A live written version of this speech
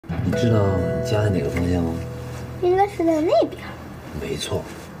你知道你家在哪个方向吗？应该是在那边。没错，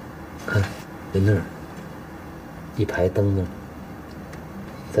看，在那儿，一排灯那儿，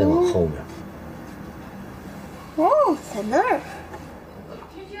再往后面。哦，在那儿。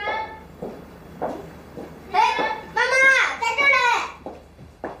萱萱，哎，妈妈，在这儿嘞！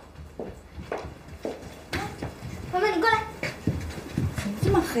妈妈，你过来。怎么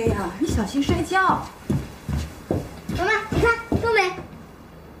这么黑啊？你小心摔跤。妈妈，你看多美。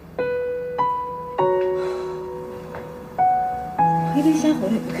黑灯瞎火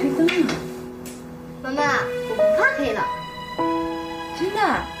的也不开灯啊！妈妈，我不怕黑了。真的？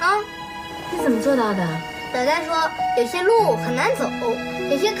啊？你怎么做到的？奶奶说，有些路很难走，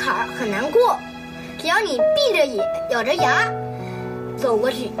有些坎儿很难过，只要你闭着眼，咬着牙，走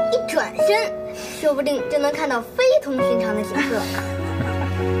过去，一转身，说不定就能看到非同寻常的景色。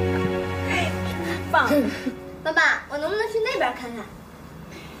棒！爸爸，我能不能去那边看看？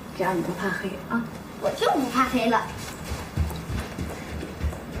只要你不怕黑啊！我就不怕黑了。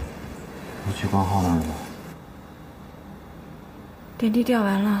不去光浩那儿了吗？电梯调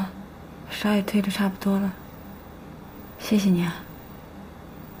完了，沙也退得差不多了。谢谢你啊，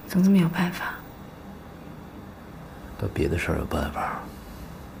总这么有办法。倒别的事儿有办法，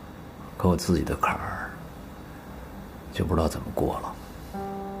可我自己的坎儿就不知道怎么过了。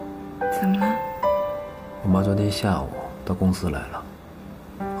怎么了？我妈昨天下午到公司来了，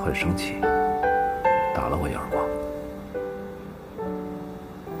很生气，打了我一耳光。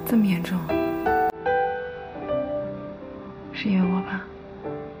这么严重？是因为我吧？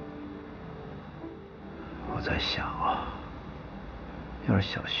我在想啊，要是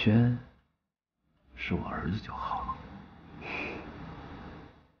小轩是我儿子就好了。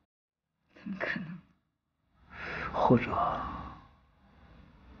怎么可能？或者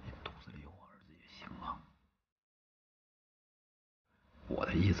你肚子里有我儿子也行啊。我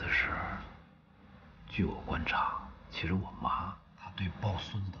的意思是，据我观察，其实我妈她对抱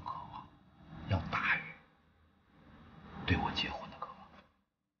孙子的渴望要大于对我结婚的渴望。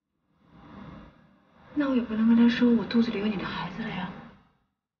那我也不能跟他说我肚子里有你的孩子了呀。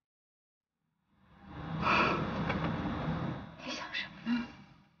你想什么呢？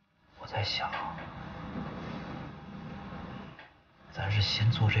我在想，咱是先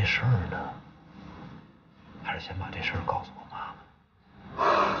做这事儿呢，还是先把这事儿告诉我妈妈？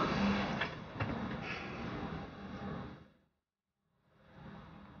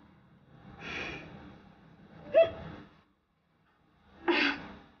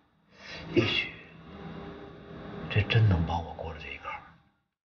也许这真能帮我过了这一坎儿。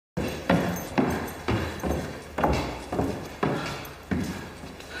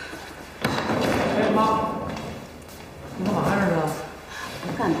哎妈，你干嘛呀？这是？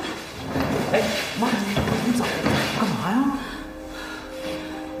不干嘛？哎妈，你怎么干嘛呀？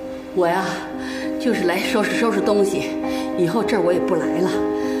我呀，就是来收拾收拾东西，以后这儿我也不来了。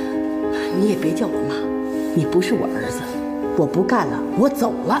你也别叫我妈，你不是我儿子，我不干了，我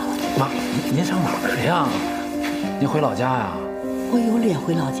走了。妈，您上哪儿去呀？您回老家呀？我有脸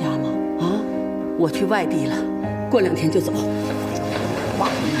回老家吗？啊，我去外地了，过2天就走。妈，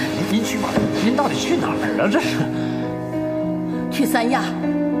您去吧，您到底去哪儿啊？这是？去三亚。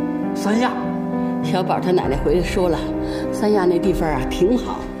三亚。小宝他奶奶回来说了，三亚那地方啊挺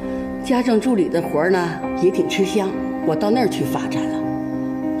好，家政助理的活呢也挺吃香，我到那儿去发展了。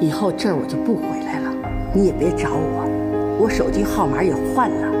以后这儿我就不回来了，你也别找我，我手机号码也换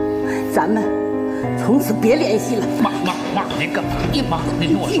了，咱们从此别联系了。妈，您干嘛？妈，您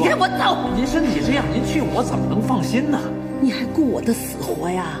听我说，你让我走！您身体这样，您去我怎么能放心呢？你还顾我的死活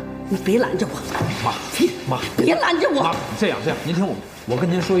呀？你别拦着我！妈，别拦着我！妈，这样，您听我跟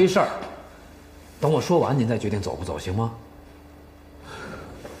您说一事儿，等我说完，您再决定走不走，行吗？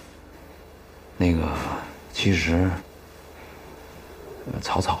那个，其实，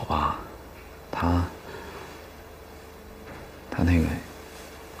草草吧，他那个，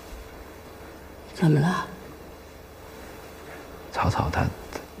怎么了？草草他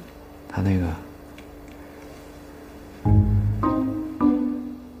那个，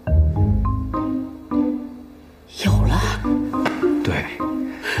有了。对。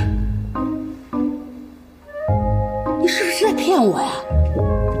你是不是在骗我呀？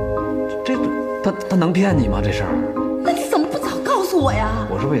他能骗你吗？这事儿？那你怎么不早告诉我呀？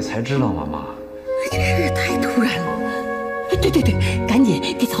我这不也才知道吗，妈？这事也太突然了。哎，对，赶紧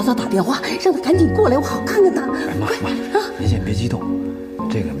给草草打电话，让他赶紧过来，我好看看他。哎，妈，您先别激动，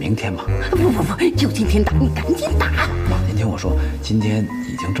这个明天吧。不，就今天打，你赶紧打。妈，您听我说，今天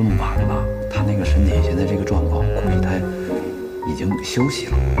已经这么晚了，他那个身体现在这个状况，估计他已经休息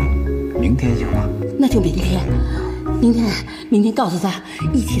了。明天行吗？那就明天。明天告诉他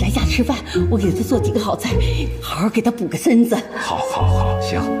一起来家吃饭，我给他做几个好菜，好好给他补个身子。好，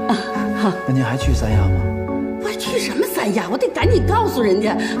行啊，好。那您还去三亚吗？我还去什么三亚？我得赶紧告诉人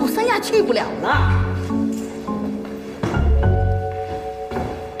家，我三亚去不了了。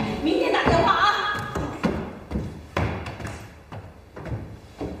明天打电话啊。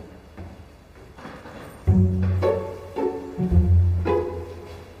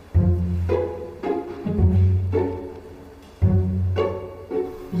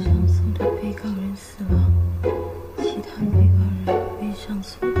上诉的被告人死亡，其他被告人未上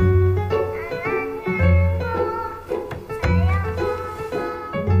诉。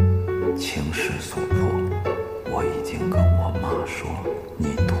情势所迫，我已经跟我妈说，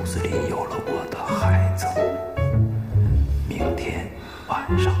你肚子里有了我的孩子，明天晚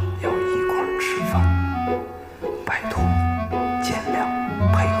上要一块儿吃饭，拜托，见谅，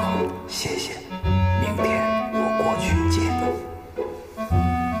配合，谢谢。明天我过去接你。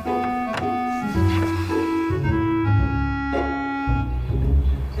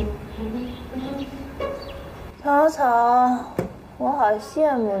草草，我好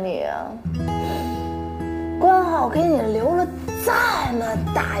羡慕你啊！关浩给你留了这么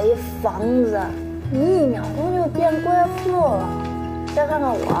大一房子，1秒钟就变贵妇了。再看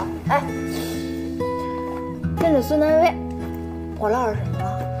看我，哎，跟着孙南威，我落着什么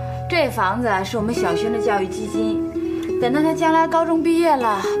了？这房子是我们小学的教育基金，等到他将来高中毕业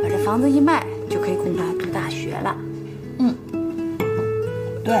了，把这房子一卖，就可以供他读大学了。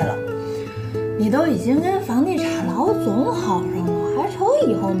对了，你都已经跟房地产老总好上了，还愁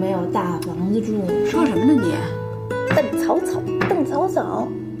以后没有大房子住？说什么呢你？邓草草，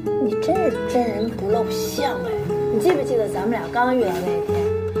你真是真人不露相哎！你记不记得咱们俩刚遇到那天？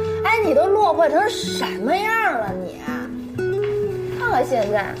哎，你都落魄成什么样了你？看看现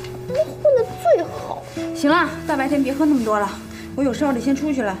在，你混得最好。行了，大白天别喝那么多了，我有事儿得先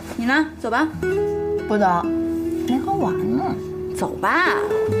出去了。你呢？走吧。不走，没喝完呢。走吧。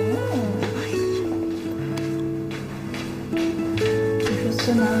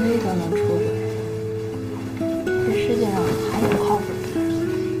孙南威都能出轨，这世界上还有靠谱的人？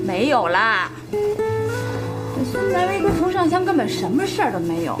没有啦，这孙南威跟冯尚香根本什么事儿都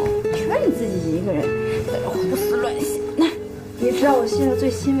没有，全是你自己一个人在这胡思乱想。你知道我现在最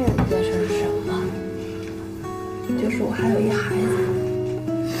欣慰的一件事是什么吗？就是我还有一孩子。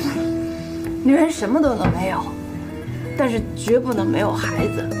女人什么都能没有，但是绝不能没有孩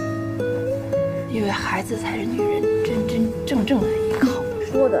子，因为孩子才是女人真正的依靠。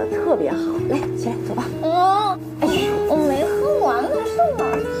说的特别好，来，起来，走吧。我没喝完呢，上哪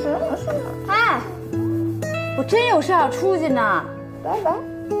儿吃呢？上哪儿？哎，我真有事要出去呢，拜拜，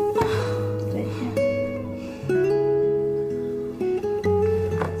再见。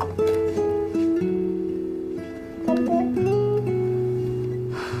再见。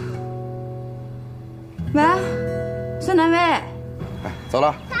喂，孙南威。哎，走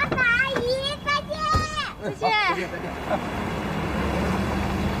了。爸爸阿姨，再见。再见。再见。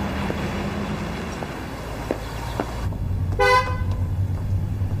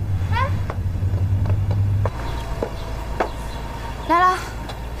来了，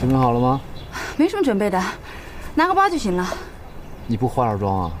准备好了吗？没什么准备的，拿个包就行了。你不化点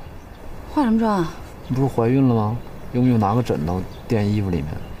妆啊？化什么妆啊？你不是怀孕了吗？用不用拿个枕头垫衣服里面？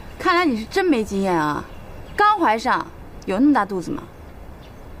看来你是真没经验啊！刚怀上，有那么大肚子吗？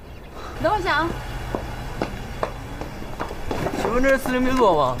等我一下啊。请问这是40没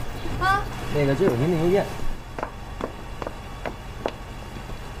座吗？啊，那个这有您的邮件。